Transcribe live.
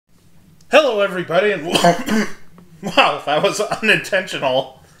Hello, everybody, and wow, that was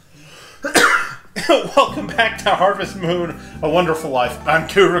unintentional. Welcome back to Harvest Moon: A Wonderful Life. I'm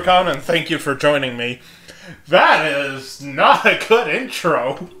Kurukon, and thank you for joining me. That is not a good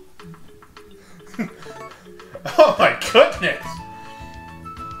intro. Oh my goodness.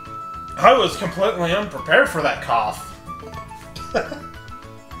 I was completely unprepared for that cough.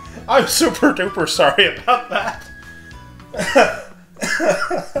 I'm super duper sorry about that.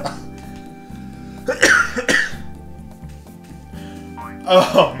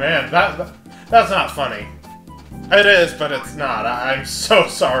 Oh man, that's not funny. It is, but it's not. I'm so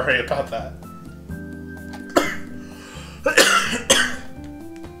sorry about that.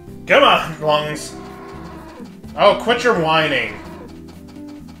 Come on, lungs. Oh, quit your whining.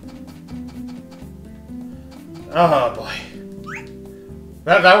 Oh boy.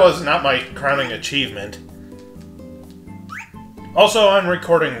 That was not my crowning achievement. Also, I'm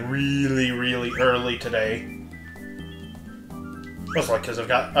recording really early today. Mostly because I've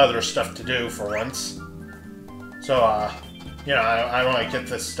got other stuff to do for once. So, you know, I want to get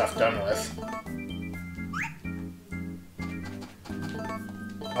this stuff done with.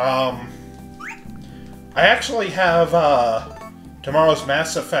 I actually have, tomorrow's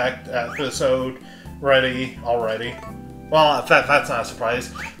Mass Effect episode ready already. Well, that's not a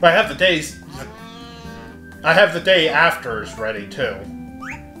surprise. But I have the day afters ready, too.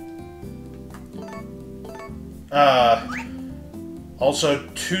 Also,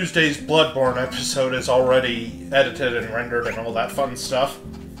 Tuesday's Bloodborne episode is already edited and rendered and all that fun stuff.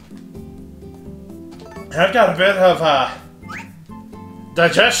 And I've got a bit of,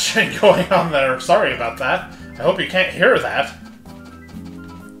 digestion going on there. Sorry about that. I hope you can't hear that.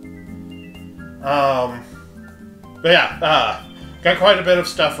 But yeah, got quite a bit of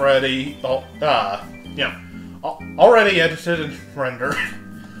stuff ready. You know, already edited and rendered.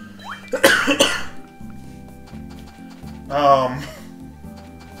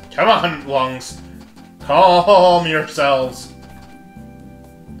 Come on, lungs. Calm yourselves.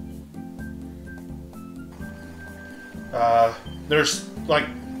 There's, like,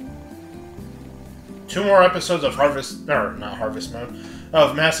 2 more episodes of not Harvest Moon,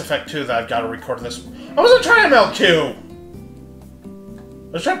 of Mass Effect 2 that I've got to record this. I wasn't trying to milk you!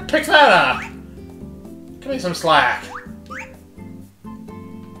 I was trying to pick that up! Give me some slack.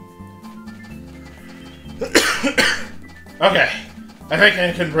 Okay. I think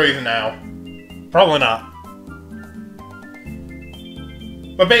I can breathe now. Probably not.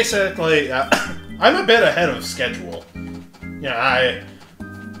 But basically, I'm a bit ahead of schedule. You know,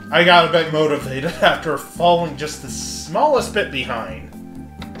 I got a bit motivated after falling just the smallest bit behind.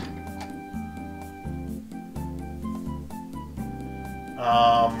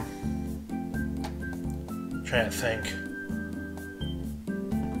 Trying to think.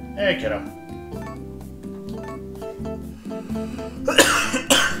 Hey, kiddo.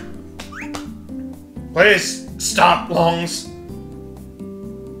 Please stop, lungs.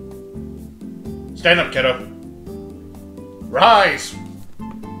 Stand up, kiddo. Rise.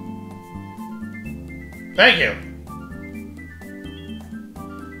 Thank you.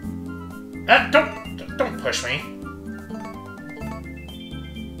 Don't push me.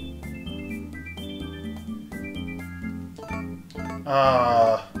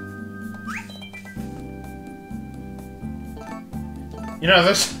 You know,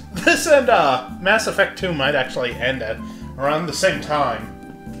 this and Mass Effect 2 might actually end at around the same time.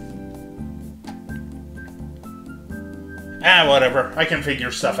 Whatever. I can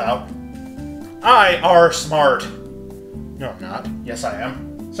figure stuff out. I are smart. No, I'm not. Yes, I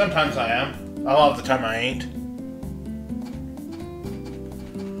am. Sometimes I am. A lot of the time I ain't.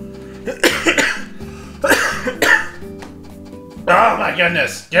 Oh my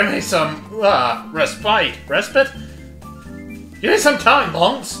goodness! Give me some, respite. Respite? Give me some time,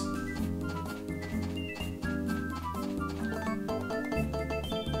 lungs!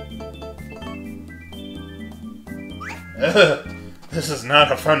 This is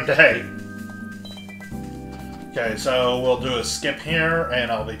not a fun day. Okay, so we'll do a skip here,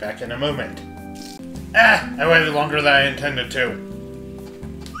 and I'll be back in a moment. I waited longer than I intended to.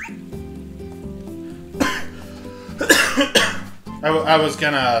 I was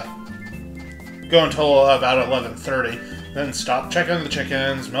gonna go until about 11:30, then stop checking the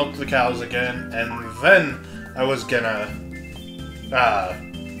chickens, milk the cows again, and then I was gonna,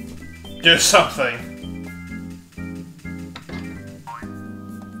 do something.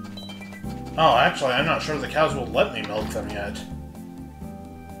 Oh, actually, I'm not sure the cows will let me milk them yet.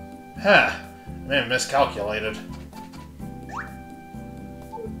 Huh. I may have miscalculated.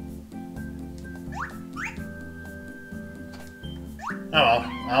 Oh well,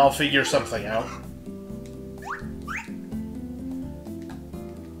 I'll figure something out.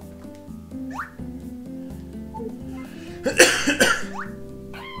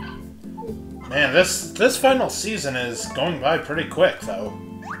 Man, this final season is going by pretty quick, though.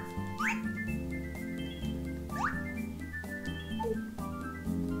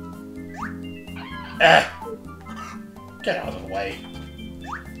 Get out of the way.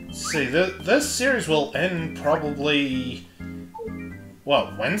 Let's see, this series will end probably...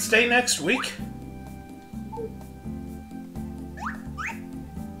 what, Wednesday next week?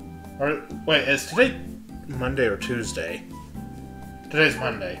 Or, wait, is today Monday or Tuesday? Today's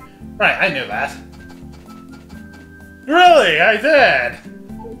Monday. Right, I knew that. Really? I did!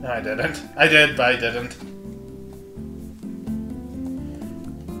 No, I didn't. I did, but I didn't.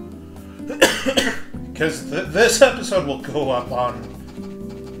 Because this episode will go up on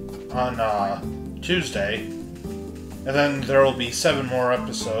Tuesday. And then there will be 7 more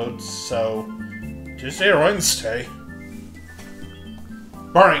episodes, so... Tuesday or Wednesday.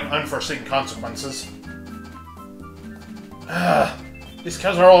 Barring unforeseen consequences. These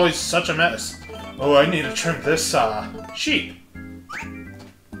cows are always such a mess. Oh, I need to trim this, sheep.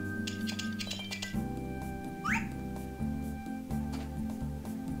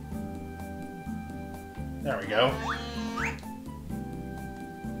 There we go.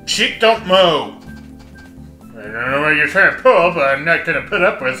 Sheep don't mow! I don't know what you're trying to pull, but I'm not gonna put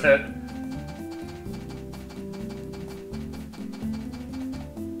up with it.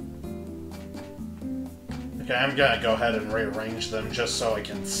 Okay, I'm gonna go ahead and rearrange them just so I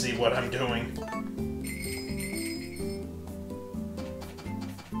can see what I'm doing.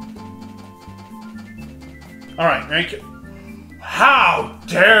 Alright, make it... How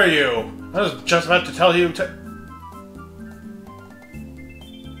dare you! I was just about to tell you to...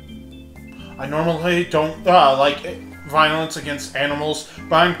 I normally don't like violence against animals,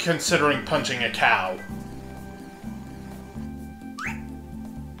 but I'm considering punching a cow.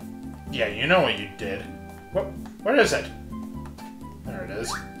 Yeah, you know what you did. What is it? There it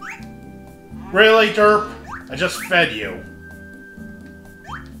is. Really, Derp? I just fed you.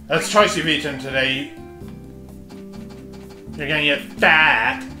 That's choice you've eaten today. You're gonna get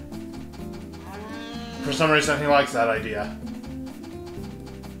fat. For some reason, he likes that idea.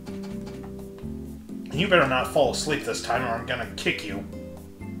 You better not fall asleep this time, or I'm gonna kick you.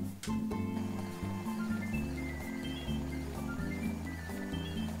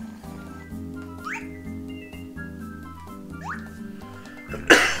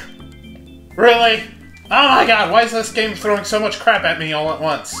 Really? Oh my god, why is this game throwing so much crap at me all at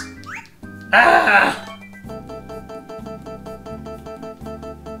once? Ah!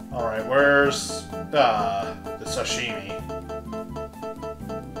 Alright, where's the sashimi?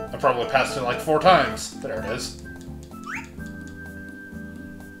 I probably passed it like 4 times. There it is.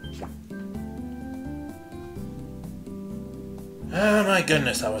 Oh my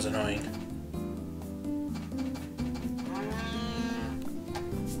goodness, that was annoying.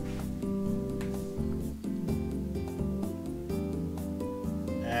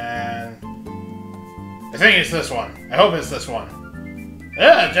 And I think it's this one. I hope it's this one.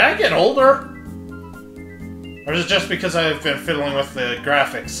 Yeah, did I get older? Or is it just because I've been fiddling with the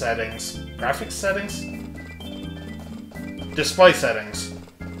graphics settings? Graphics settings? Display settings.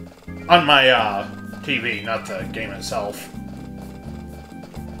 On my, TV, not the game itself.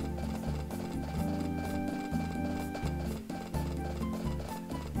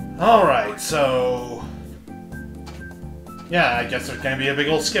 Alright, so... yeah, I guess there's gonna be a big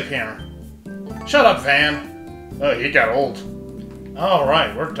old skip here. Shut up, Van! Oh, you got old.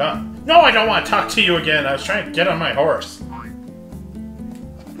 Alright, we're done. No, I don't want to talk to you again! I was trying to get on my horse.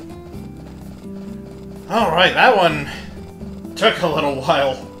 Alright, that one took a little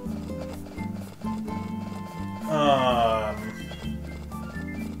while. I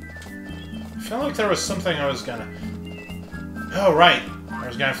feel like there was something I was gonna... oh, right. I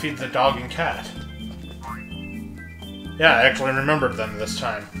was gonna feed the dog and cat. Yeah, I actually remembered them this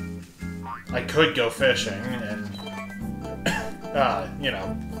time. I could go fishing and... you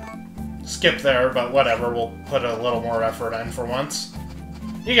know, skip there, but whatever, we'll put a little more effort in for once.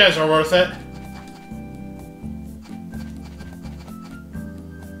 You guys are worth it.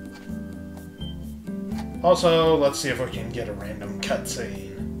 Also, let's see if we can get a random cutscene.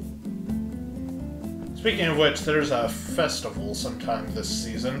 Speaking of which, there's a festival sometime this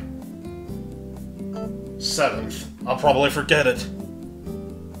season. 7th. I'll probably forget it.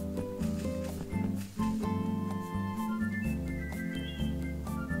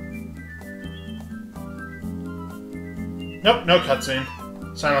 Nope, no cutscene.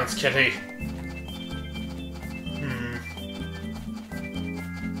 Silence, kitty.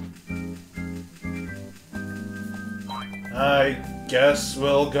 I guess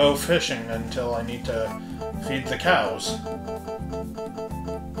we'll go fishing until I need to feed the cows.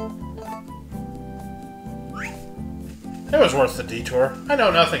 It was worth the detour. I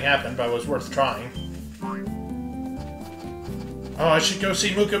know nothing happened, but it was worth trying. Oh, I should go see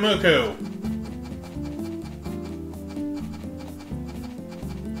Muku Muku!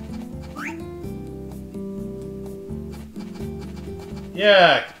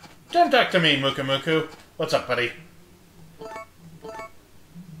 Yeah, come talk to me, Muku Muku. What's up, buddy?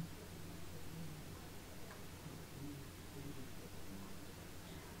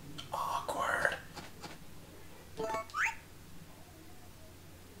 Awkward.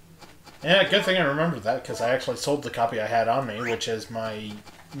 Yeah, good thing I remembered that, because I actually sold the copy I had on me, which is my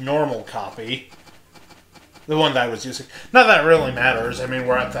normal copy. The one that I was using. Not that it really matters. I mean,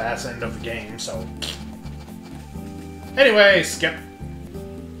 we're at the ass end of the game, so... Anyway, skip.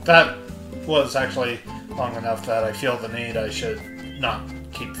 That was actually long enough that I feel the need I should not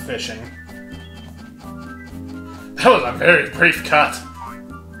keep fishing. That was a very brief cut.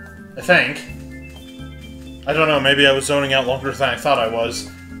 I think. I don't know, maybe I was zoning out longer than I thought I was.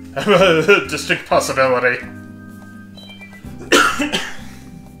 A distinct possibility.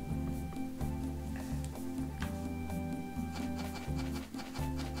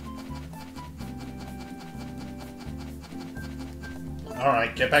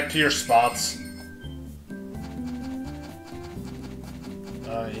 Alright, get back to your spots.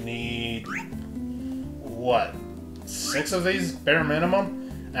 You need... what? 6 of these, bare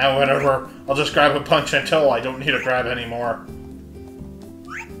minimum? Ah, whatever. I'll just grab a bunch until I don't need to grab any more.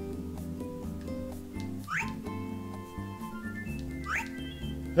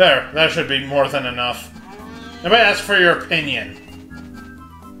 There, that should be more than enough. Nobody asked for your opinion.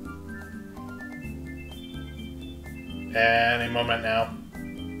 Any moment now.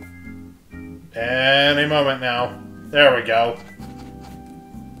 Any moment now. There we go.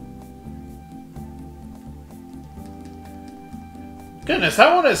 Goodness,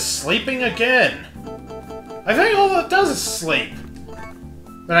 that one is sleeping again. I think all it does is sleep.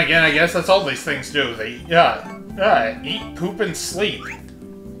 Then again, I guess that's all these things do. They, eat, poop, and sleep.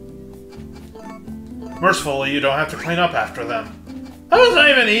 Mercifully, you don't have to clean up after them. I was not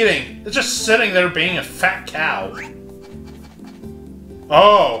even eating. It's just sitting there being a fat cow.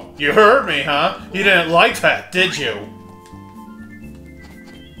 Oh, you heard me, huh? You didn't like that, did you?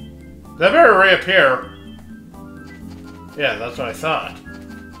 That better reappear. Yeah, that's what I thought.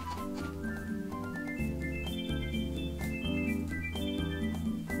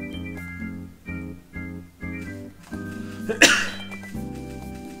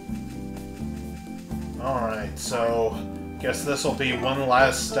 Alright, so... guess this will be one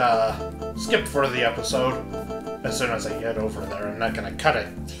last, skip for the episode. As soon as I get over there. I'm not gonna cut it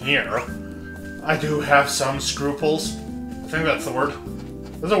here. I do have some scruples. I think that's the word.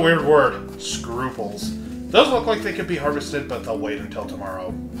 That's a weird word. Scruples. Those look like they could be harvested, but they'll wait until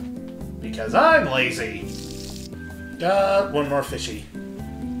tomorrow. Because I'm lazy. Got one more fishy.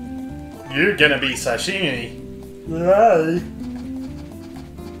 You're gonna be sashimi. Right.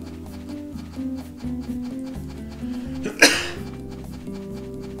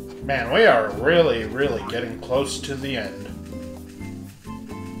 Man, we are really, really getting close to the end.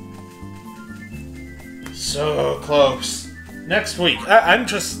 So close. Next week. I'm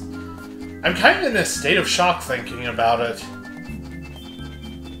kind of in a state of shock thinking about it.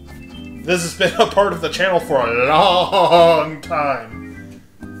 This has been a part of the channel for a long time.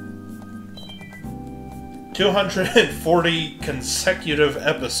 240 consecutive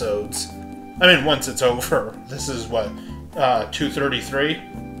episodes. I mean, once it's over. This is what, 233?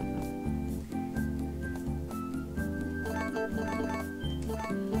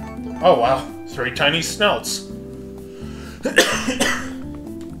 Oh wow, 3 tiny snouts.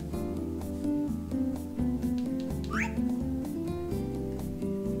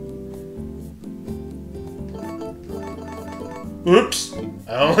 Oops,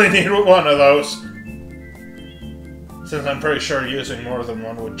 I only need one of those. Since I'm pretty sure using more than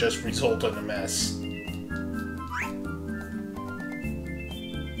one would just result in a mess.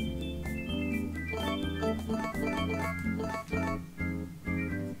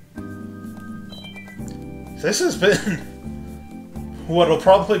 This has been what'll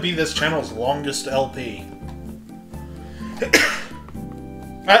probably be this channel's longest LP.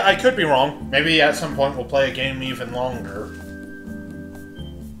 I could be wrong. Maybe at some point we'll play a game even longer.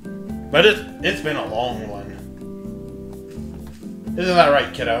 But it's been a long one. Isn't that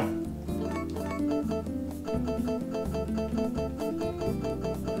right, kiddo?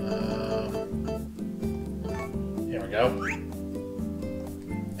 Here we go.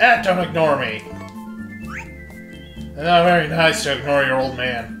 Don't ignore me! It's not very nice to ignore your old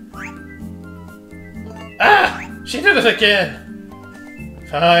man. Ah! She did it again!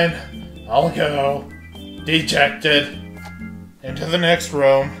 Fine, I'll go. Dejected. Into the next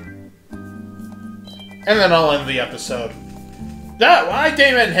room. And then I'll end the episode. I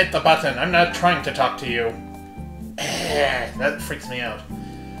didn't even hit the button. I'm not trying to talk to you. That freaks me out.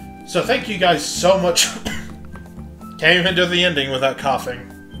 So thank you guys so much. Can't even do the ending without coughing.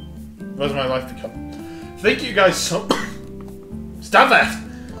 What does my life become? Thank you guys so... Stop that!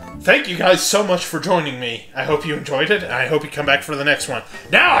 Thank you guys so much for joining me. I hope you enjoyed it, and I hope you come back for the next one.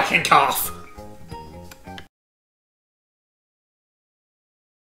 Now I can cough!